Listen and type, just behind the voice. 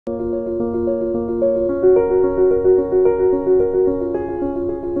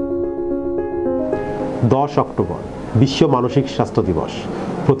10 October বিশ্ব মানসিক স্বাস্থ্য দিবস।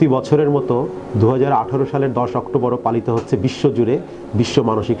 প্রতি বছরের মতো 2018 সালের 10 অক্টোবরও পালিত হচ্ছে বিশ্বজুড়ে বিশ্ব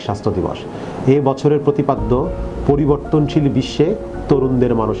মানসিক স্বাস্থ্য দিবস। এ বছরের প্রতিপাদ্য পরিবর্তনশীল বিশ্বে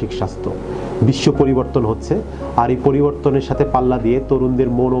তরুণদের মানসিক স্বাস্থ্য। বিশ্ব পরিবর্তন হচ্ছে, আর এই পরিবর্তনের সাথে পাল্লা দিয়ে তরুণদের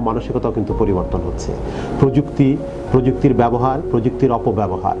মন ও মানসিকতাও কিন্তু পরিবর্তন হচ্ছে। প্রযুক্তির ব্যবহার, প্রযুক্তির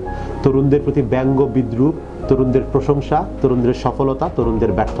অপব্যবহার, তরুণদের প্রতি ব্যঙ্গ বিদ্রূপ, তরুণদের প্রশংসা, তরুণদের সফলতা,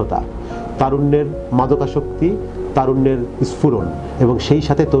 তরুণদের ব্যর্থতা, তারুণ্যের মাদকাসক্তি, তারুণ্যের স্ফুরণ এবং সেই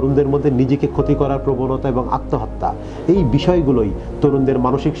সাথে তরুণদের মধ্যে নিজেকে ক্ষতি করার প্রবণতা এবং আত্মহত্যা, এই বিষয়গুলোই তরুণদের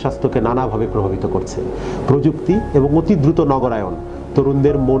মানসিক স্বাস্থ্যকে নানাভাবে প্রভাবিত করছে। প্রযুক্তি এবং অতি দ্রুত নগরায়ন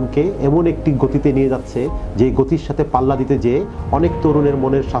তরুণদের মনকে এমন একটি গতিতে নিয়ে যাচ্ছে যে গতির সাথে পাল্লা দিতে যেয়ে অনেক তরুণের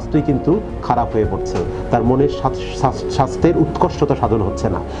মনের স্বাস্থ্যই কিন্তু খারাপ হয়ে পড়ছে, তার মনের স্বাস্থ্যের উৎকর্ষতা সাধন হচ্ছে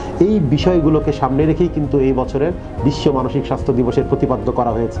না। এই বিষয়গুলোকে সামনে রেখেই কিন্তু এই বছরের বিশ্ব মানসিক স্বাস্থ্য দিবসের প্রতিপাদ্য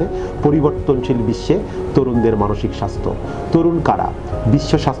করা হয়েছে পরিবর্তনশীল বিশ্বে তরুণদের মানসিক স্বাস্থ্য। তরুণ কারা?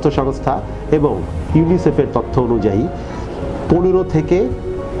 বিশ্ব স্বাস্থ্য সংস্থা এবং ইউনিসেফের তথ্য অনুযায়ী 15 থেকে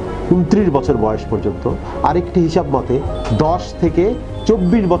 29 বছর বয়স পর্যন্ত, আরেকটি হিসাব মতে 10 থেকে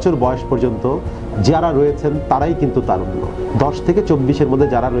 24 বছর বয়স পর্যন্ত যারা রয়েছেন তারাই কিন্তু তারুণ্য। 10 থেকে 24-এর মধ্যে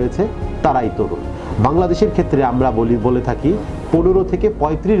যারা রয়েছে তারাই তরুণ। বাংলাদেশের ক্ষেত্রে আমরা বলে থাকি 15 থেকে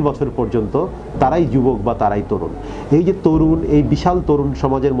 35 বছর পর্যন্ত তারাই যুবক বা তারাই তরুণ। এই যে তরুণ, এই বিশাল তরুণ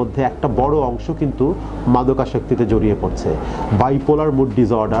সমাজের মধ্যে একটা বড় অংশ কিন্তু মাদকাসক্তিতে জড়িয়ে পড়ছে। বাইপোলার মুড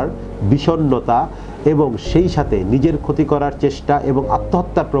ডিসঅর্ডার, বিষণ্ণতা এবং সেই সাথে নিজের ক্ষতি করার চেষ্টা এবং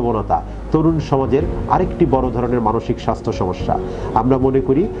আত্মহত্যার প্রবণতা তরুণ সমাজের আরেকটি বড় ধরনের মানসিক স্বাস্থ্য সমস্যা। আমরা মনে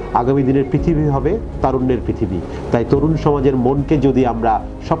করি আগামী দিনের পৃথিবী হবে তারুণ্যের পৃথিবী। তাই তরুণ সমাজের মনকে যদি আমরা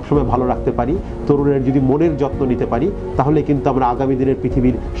সবসময় ভালো রাখতে পারি, তরুণের যদি মনের যত্ন নিতে পারি, তাহলে কিন্তু আমরা আগামী দিনের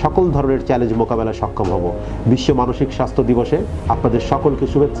পৃথিবীর সকল ধরনের চ্যালেঞ্জ মোকাবেলায় সক্ষম হব। বিশ্ব মানসিক স্বাস্থ্য দিবসে আপনাদের সকলকে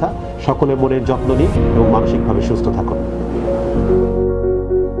শুভেচ্ছা। সকলে মনের যত্ন নিন এবং মানসিকভাবে সুস্থ থাকুন।